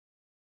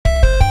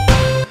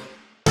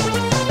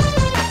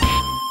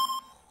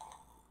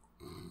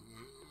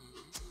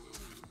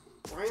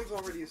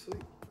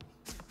asleep.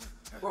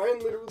 Ryan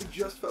literally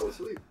just fell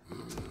asleep.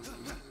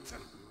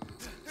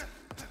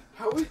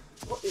 How is...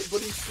 What,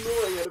 but he's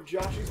snoring out of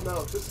Joshie's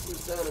mouth. This is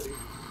insanity.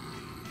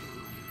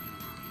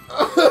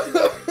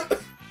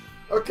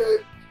 Okay,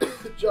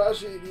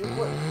 Joshie, do you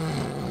play?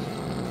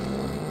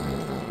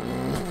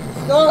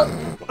 Stop!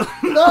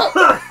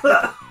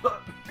 Stop!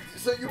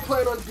 So you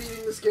plan on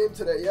beating this game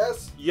today,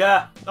 yes?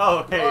 Yeah.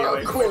 Oh, hey,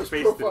 wait, of course,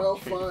 space profile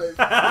didn't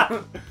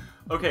 5.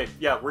 Okay,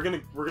 yeah, we're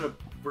gonna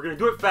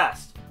do it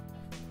fast.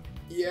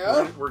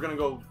 Yeah? We're gonna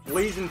go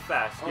blazing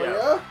fast. Oh,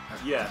 yeah.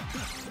 Yeah.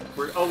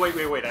 Oh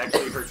wait. I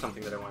actually heard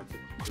something that I wanted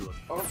to look.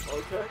 Oh,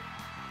 okay.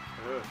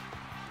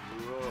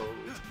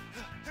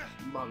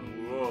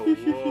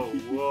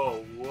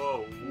 Whoa.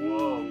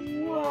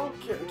 Whoa.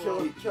 Kill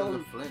him. Kill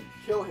him.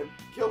 Kill him.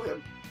 Kill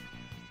him.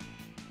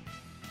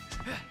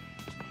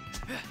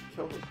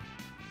 Kill him.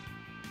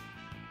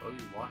 Oh,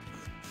 you want?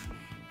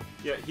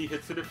 Yeah, he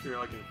hits it if you're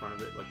like in front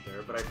of it, like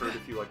there. But I heard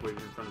if you like wave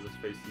it in front of his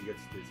face, he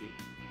gets dizzy.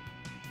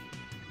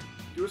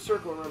 Do a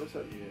circle around his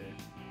head. Yeah.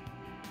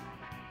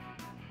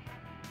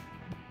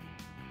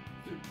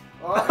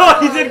 Oh,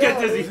 he did get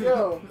dizzy. There you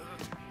go.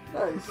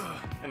 Nice.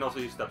 And also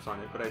he steps on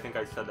it, but I think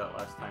I said that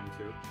last time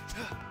too.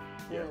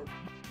 Yeah.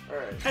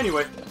 Alright.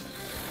 Anyway.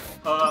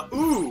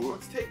 Ooh!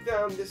 Let's take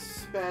down this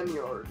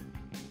Spaniard.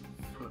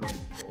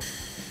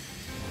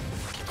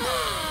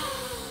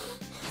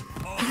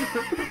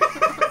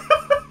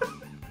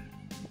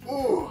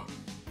 Ooh!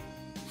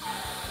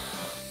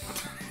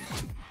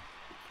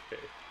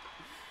 Okay.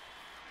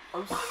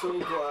 I'm so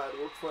glad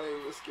we're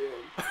playing this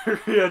game.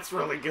 Yeah, it's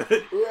really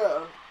good.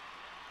 Yeah.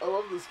 I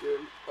love this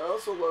game. I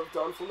also love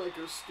Don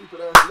Flamenco's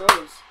stupid ass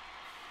nose.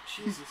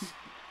 Jesus.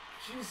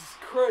 Jesus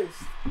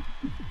Christ.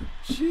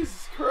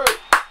 Jesus Christ.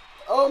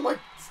 Oh my...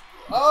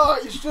 Ah,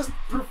 he's just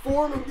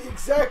performing the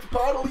exact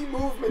bodily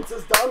movements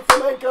as Don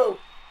Flamenco.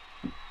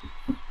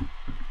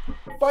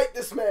 Fight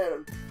this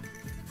man.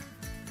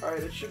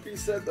 Alright, it should be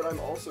said that I'm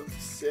also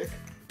sick.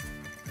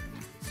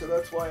 So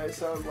that's why I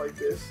sound like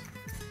this.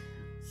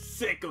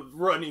 Sick of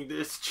running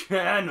this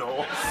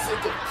channel.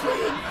 Sick of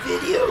playing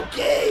video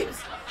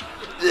games.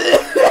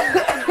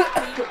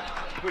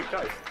 Wait,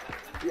 guys.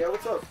 Yeah,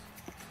 what's up?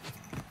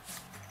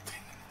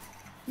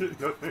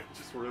 Nothing,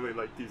 just really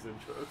like these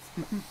intros.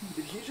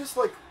 Did he just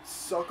like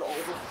suck all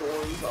the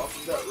thorns off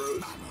of that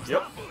rose?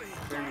 Yep.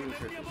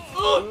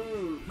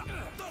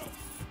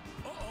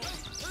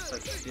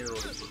 Like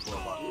steroids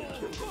before body.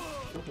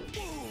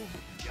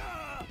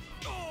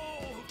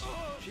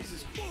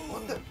 Jesus,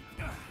 what the?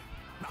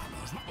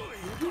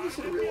 Can you do this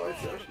in real life,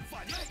 Josh?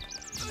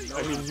 I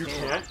mean, you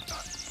can't.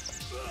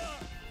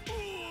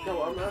 No,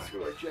 I'm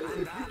asking like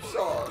genuinely. If you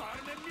saw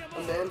a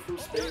man from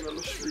Spain on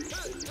the street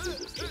and you did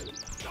this to him, do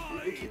you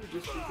think he would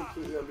just be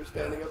completely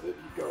understanding of it?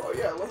 He'd go, oh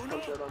yeah, I love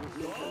Punchout on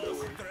Nintendo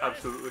Wii.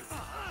 Absolutely.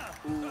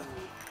 Ooh.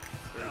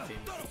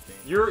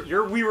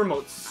 Your Wii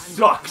remote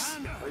sucks.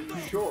 Are you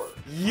sure?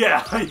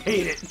 Yeah, I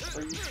hate it.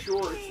 Are you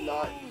sure it's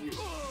not you?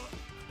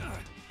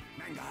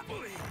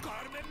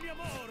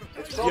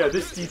 It's Yeah,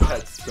 this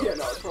D-pad sucks. Yeah,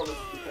 no, it's probably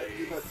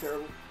D-pad's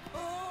terrible.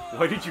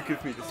 Why did you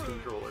give me this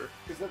controller?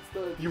 Because that's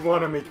the... You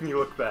want to make me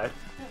look bad.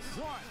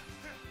 1,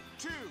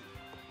 2,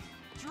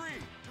 3,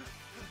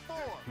 4.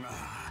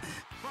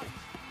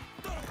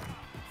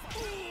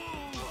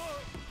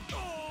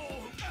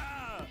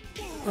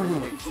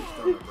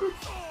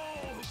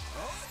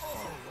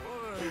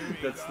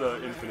 That's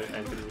the infinite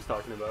Anthony was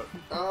talking about.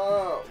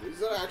 Oh, is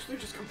that actually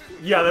just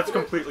completely... Yeah, that's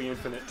completely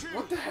infinite.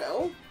 What the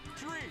hell?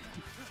 3.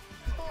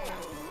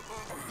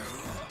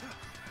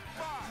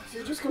 Is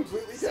he just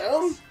completely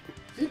down?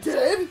 Is he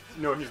dead?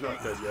 No, he's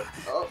not dead yet.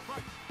 Oh.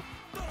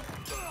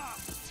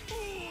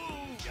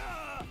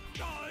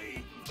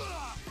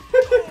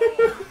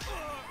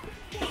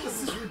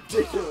 This is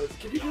ridiculous.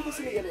 Can you do this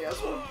in the NES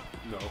one?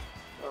 No.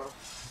 Oh.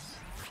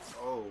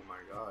 Oh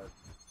my god.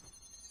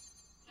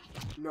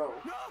 No.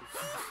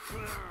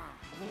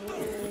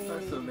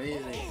 That's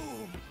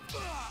amazing.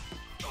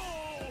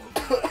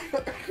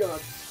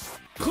 God.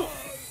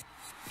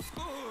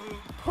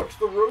 Punch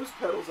the rose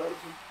petals out of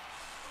him.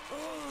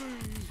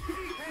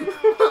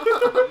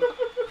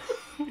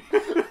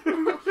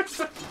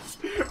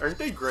 Aren't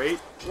they great?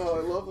 Oh, I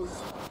love them.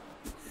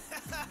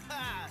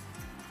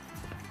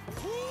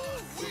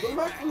 Is he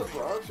back from the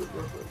Bronx or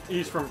Brooklyn?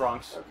 He's from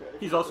Bronx. Okay.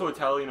 He's also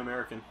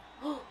Italian-American.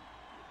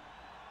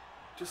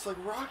 Just like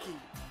Rocky.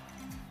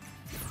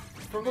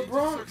 From the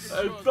Bronx.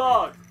 I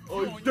thought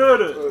I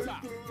did it.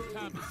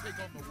 Time to take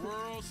on the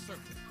world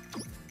circuit.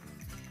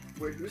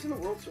 Wait, who's in the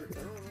world circuit? I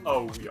don't know.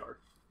 Oh, we are.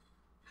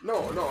 No,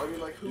 I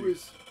mean like who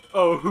is...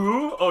 Oh,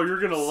 who? Oh,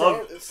 you're gonna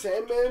love...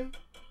 Sandman?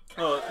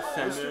 Mr.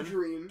 Mr.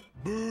 Dream.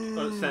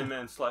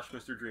 Sandman /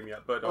 Mr. Dream, yeah,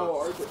 but...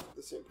 Oh, are they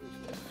the same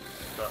person?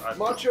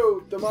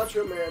 the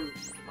Macho Man.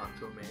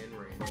 Macho Man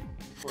Randy.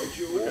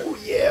 Oh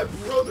yeah,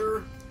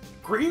 brother.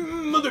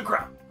 Cream of the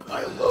crop!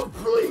 I love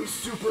playing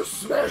Super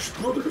Smash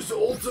Brothers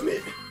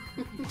Ultimate.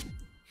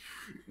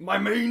 My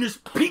main is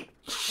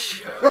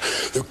Peach!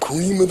 The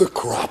cream of the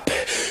crop,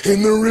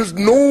 and there is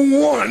no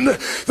one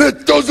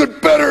that does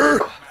it better.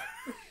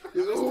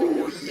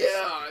 Oh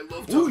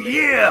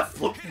Yeah,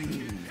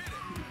 floating.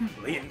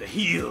 Laying the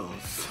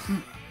heels.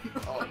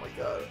 Oh my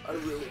god, I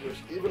really wish,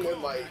 even in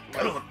my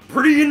Gotta look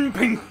pretty in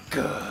pink.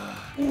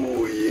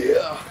 ooh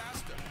yeah.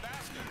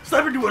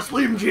 Step into a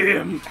Slim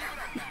Jim.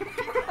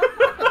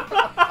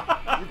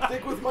 You'd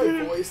think with my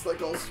voice,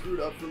 like, all screwed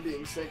up from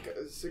being sick,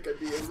 I'd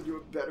be able to do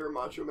a better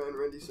Macho Man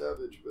Randy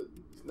Savage, but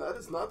that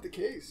is not the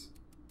case.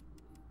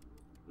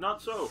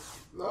 Not so.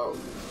 No.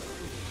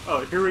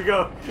 Oh, here we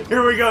go.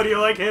 Here we go. Do you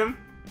like him?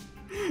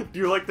 Do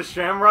you like the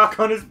shamrock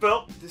on his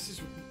belt? This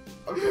is...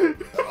 Okay,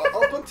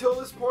 up until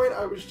this point,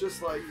 I was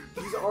just like,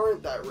 these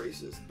aren't that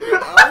racist.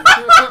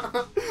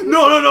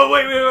 No,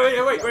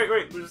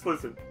 wait. Just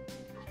listen.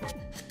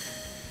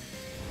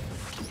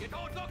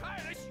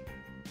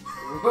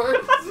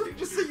 What? Did you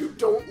just say you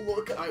don't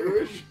look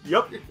Irish?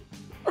 Yep.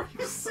 Are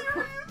you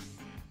serious?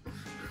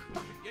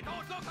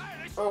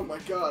 Oh my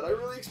god, I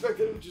really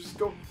expected him to just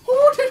go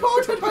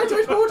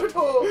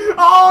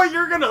Oh,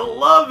 you're gonna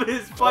love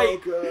his fight.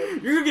 Oh,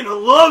 God. You're gonna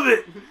love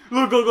it.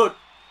 Look.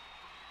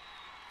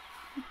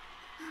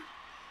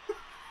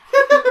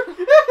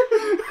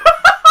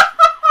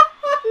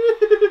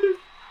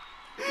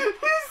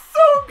 He's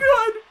so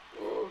good.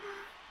 Oh.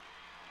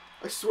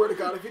 I swear to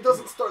God, if he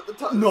doesn't start the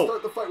No.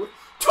 start the fight with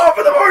top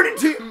of the morning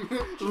team.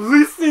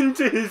 Listen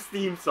to his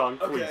theme song,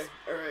 please. Okay,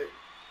 all right.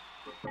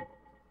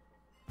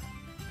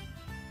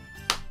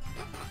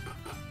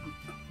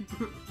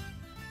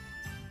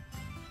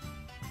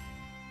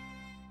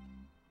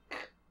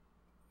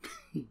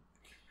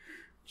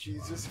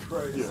 Jesus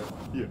Christ.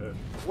 Yeah.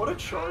 What a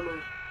charmer.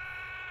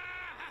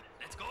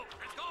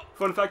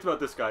 Fun fact about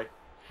this guy.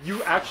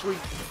 You actually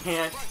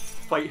can't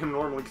fight him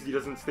normally because he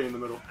doesn't stay in the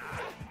middle.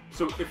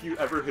 So if you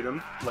ever hit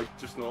him, like,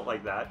 just not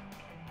like that,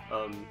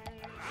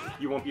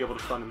 you won't be able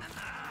to stun him.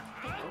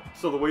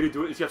 So the way to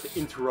do it is you have to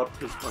interrupt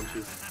his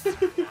punches.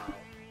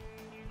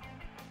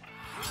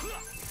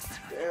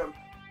 Damn.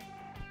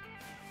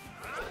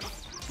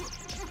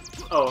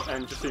 Oh,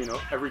 and just so you know,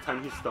 every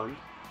time he's stunned,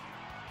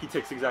 he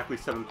takes exactly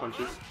 7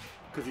 punches,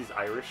 because he's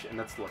Irish, and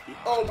that's lucky.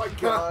 Oh my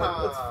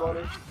God, that's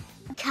funny.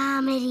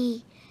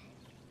 Comedy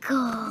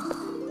gold.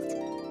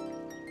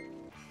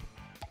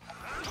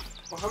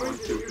 Well, how many 1,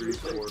 did 2, you 3, use?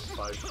 4,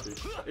 5,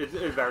 6. It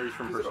varies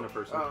from person to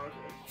person. Oh, okay.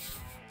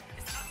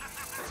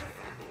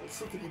 It's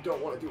something you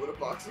don't want to do in a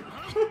boxing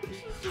match.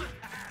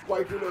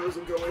 Wipe your nose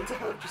and go in to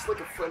have just like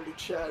a friendly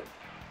chat.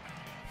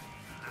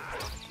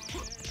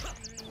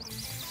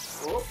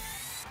 Oh.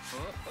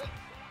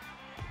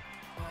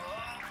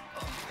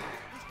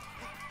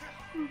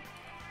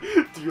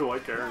 Do you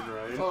like Aaron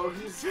Ryan? Oh,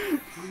 he's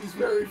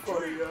very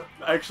funny, yeah.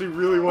 I actually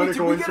really want to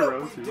go into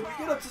round 2. Did we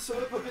get up to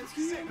Soda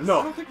Popinski? No.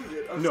 I don't think we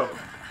did. Okay. No.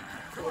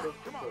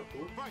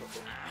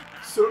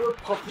 Soda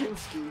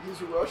Popinski.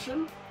 He's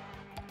Russian.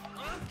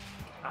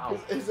 Ow.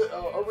 His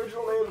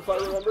original name, if I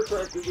remember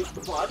correctly, was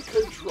Vodka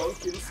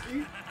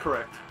Drunkinski.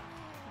 Correct.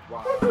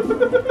 Wow.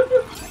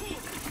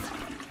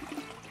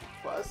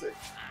 Classic.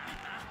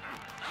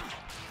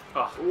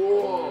 Ah.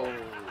 Whoa.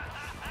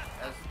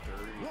 That's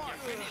dirty.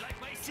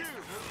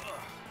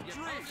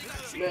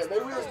 Man, they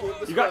really gave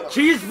this You guy got a-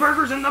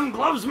 cheeseburgers in them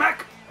gloves,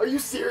 Mac? Are you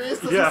serious?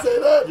 Does Yeah. he say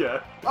that?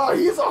 Yeah. Oh,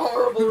 he's a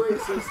horrible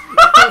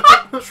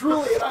racist.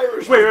 Truly an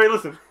Irish. Wait,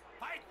 listen.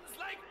 Wait,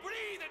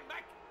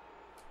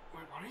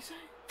 what did he say?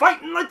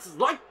 Fighting let's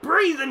like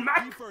breathing, Be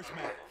Mac! first,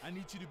 Matt. I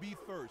need you to be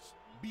first.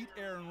 Beat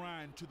Aaron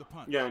Ryan to the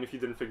punch. Yeah, and if you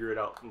didn't figure it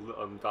out,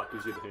 Doc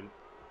gives you the hint.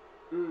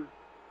 Mm.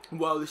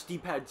 Wow, this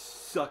D-pad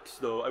sucks,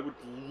 though. I would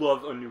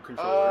love a new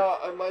controller.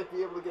 I might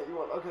be able to get you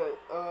one. Okay,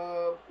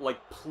 Like,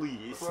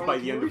 please, Brian, by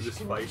can the you end of use- this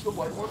can you fight. use the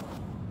white one?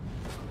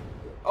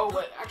 Oh,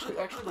 wait, actually,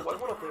 the white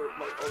one up there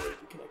might already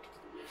be connected to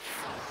the Wii.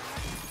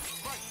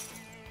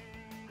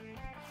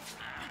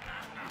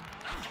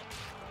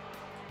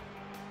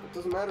 It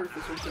doesn't matter if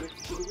this one's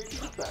connected to the Wii,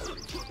 because the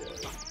battery's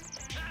okay.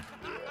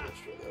 Yeah, let's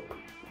try that one.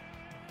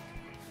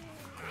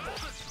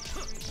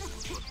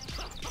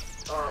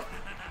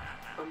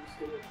 I'm just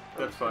gonna...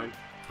 That's fine.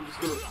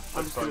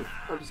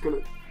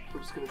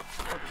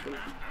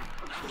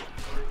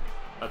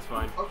 That's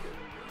fine. Okay.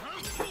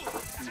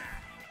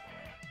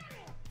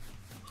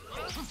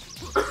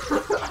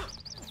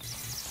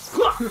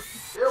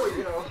 Here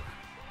we go.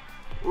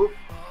 Whoop.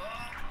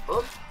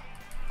 Up.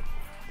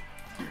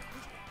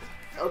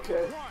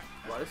 Okay.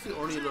 Why does he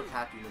only look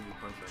happy when you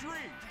punch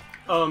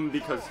him?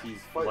 Because he's,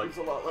 like, Fighting's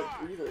a lot like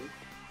breathing.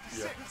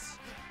 yeah.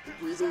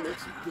 Breathing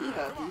makes me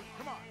happy.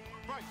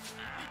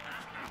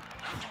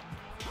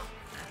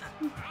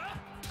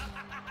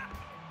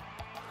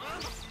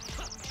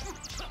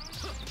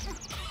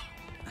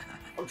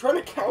 I'm trying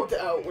to count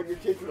out when you're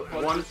taking a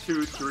punch. 1,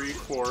 2, 3,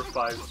 4,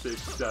 5,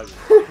 6, 7.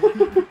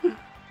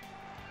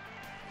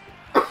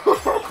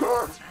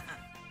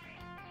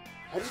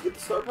 How do you get the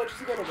star punches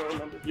again? I don't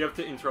remember. You have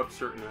to interrupt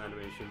certain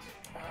animations.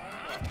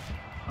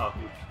 Oh,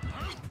 oops.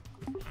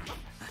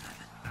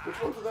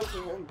 Which one's of them for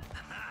him?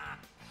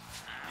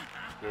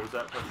 What was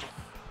that question?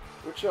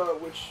 Which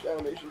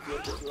animations do you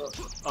have to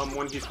interrupt?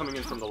 When he's coming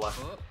in from the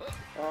left.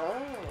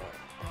 Ah.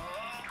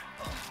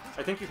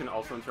 I think you can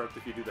also interrupt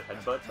if you do the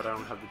headbutt, but I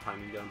don't have the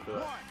timing down for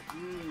that.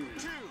 1,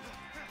 2,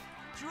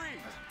 3,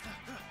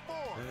 4.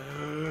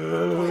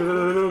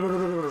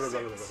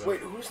 Wait,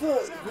 who's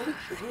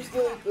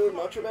the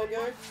Macho Man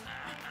guy?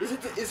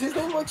 Is his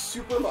name like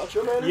Super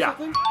Macho Man or Yeah.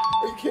 something?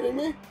 Are you kidding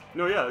me?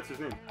 No, yeah, that's his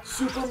name.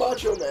 Super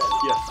Macho Man.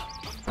 Yes.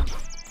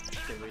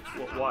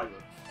 Why?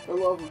 I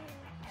love him.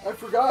 I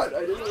forgot.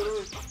 I didn't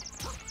know.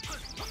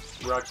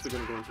 We're actually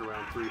gonna go into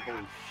round 3.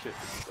 Holy shit,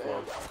 this is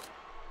slow.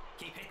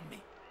 Keep hitting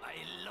me. I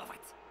love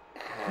it.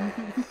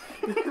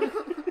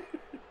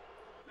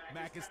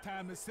 Mac, it's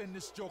time to send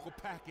this joker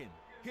packing.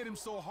 Hit him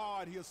so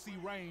hard he'll see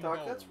rainbows.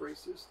 Doc, that's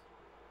racist.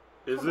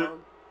 Is Come it? on.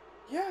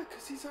 Yeah,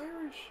 because he's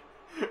Irish.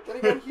 Then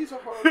again, he's a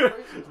hard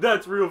racist.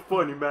 That's real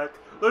funny, Mac.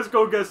 Let's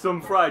go get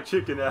some fried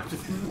chicken after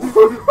this.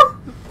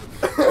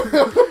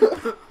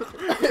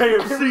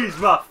 KFC's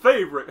my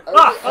favorite.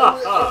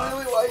 I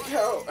really like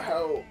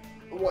how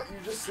what you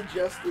just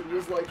suggested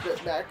was like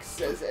that Max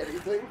says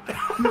anything.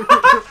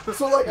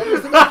 So like I'm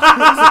just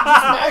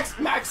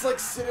imagining Max like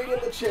sitting in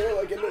the chair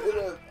like in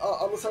the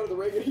on the side of the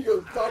ring, and he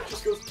goes, Doc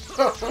just goes,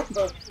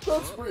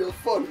 that's real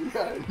funny,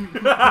 man.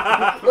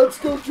 Let's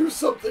go do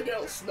something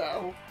else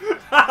now.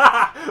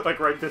 Like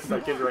right this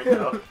second, right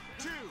now.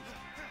 2,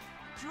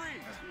 3.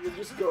 You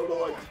just go to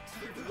like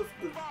the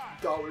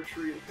Dollar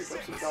Tree and pick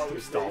up some dollar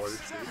Dollars.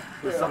 steaks.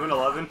 The Yeah.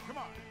 7-Eleven.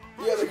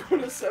 Yeah, they go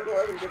to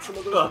 7-Eleven and get some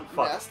of those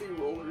nasty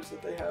rollers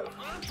that they have.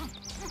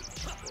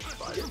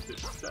 5,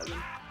 6, 7.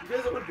 You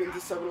guys ever been to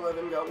 7-Eleven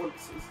and got one,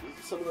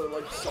 some of the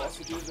like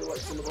sausages or like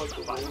some of like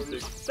the 5,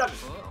 rollers 6, 7.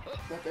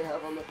 that they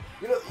have on the,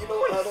 you know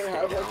how they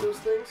have like those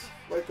things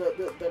like that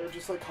are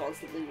just like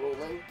constantly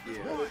rolling,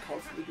 Yeah. and they're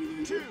constantly being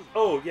heated.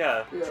 Oh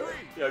yeah. Yeah.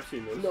 Yeah, I've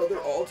seen those. No, they're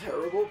all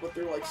terrible, but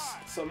they're like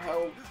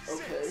somehow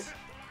okay.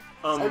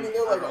 I mean,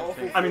 they're like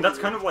awful. I mean, that's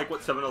kind of like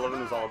what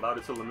 7-Eleven is all about.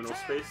 It's a liminal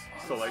space.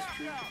 So like,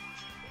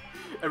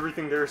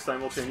 everything there is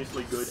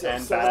simultaneously good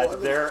and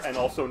bad there, and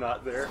also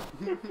not there.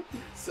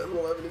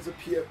 7-Eleven is a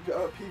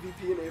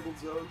PvP enabled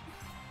zone.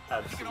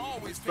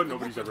 Absolutely. But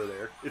nobody's ever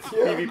there. It's a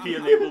Yeah. PvP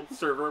enabled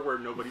server where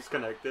nobody's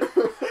connected. Wait,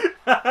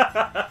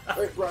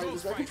 Brian,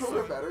 does that control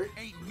my battery?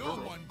 Ain't no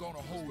one gonna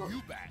hold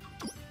you back.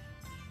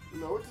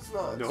 No, it does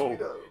not. No.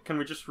 Sweeto. Can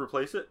we just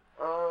replace it?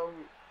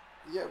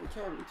 Yeah, we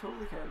can. We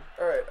totally can.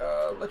 All right.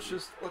 Let's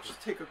just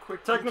take a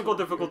quick Technical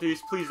detour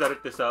difficulties. Please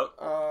edit this out.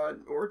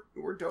 here.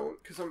 Or don't,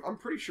 because I'm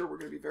pretty sure we're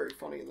gonna be very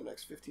funny in the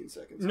next 15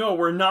 seconds. No,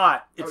 we're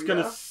not. It's Oh,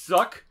 gonna yeah?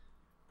 suck,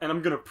 and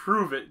I'm gonna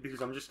prove it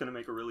because I'm just gonna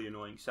make a really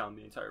annoying sound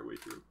the entire way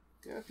through.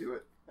 Yeah, do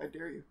it. I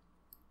dare you.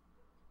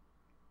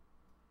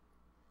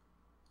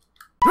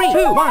 3,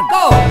 2, 1,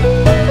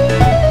 go!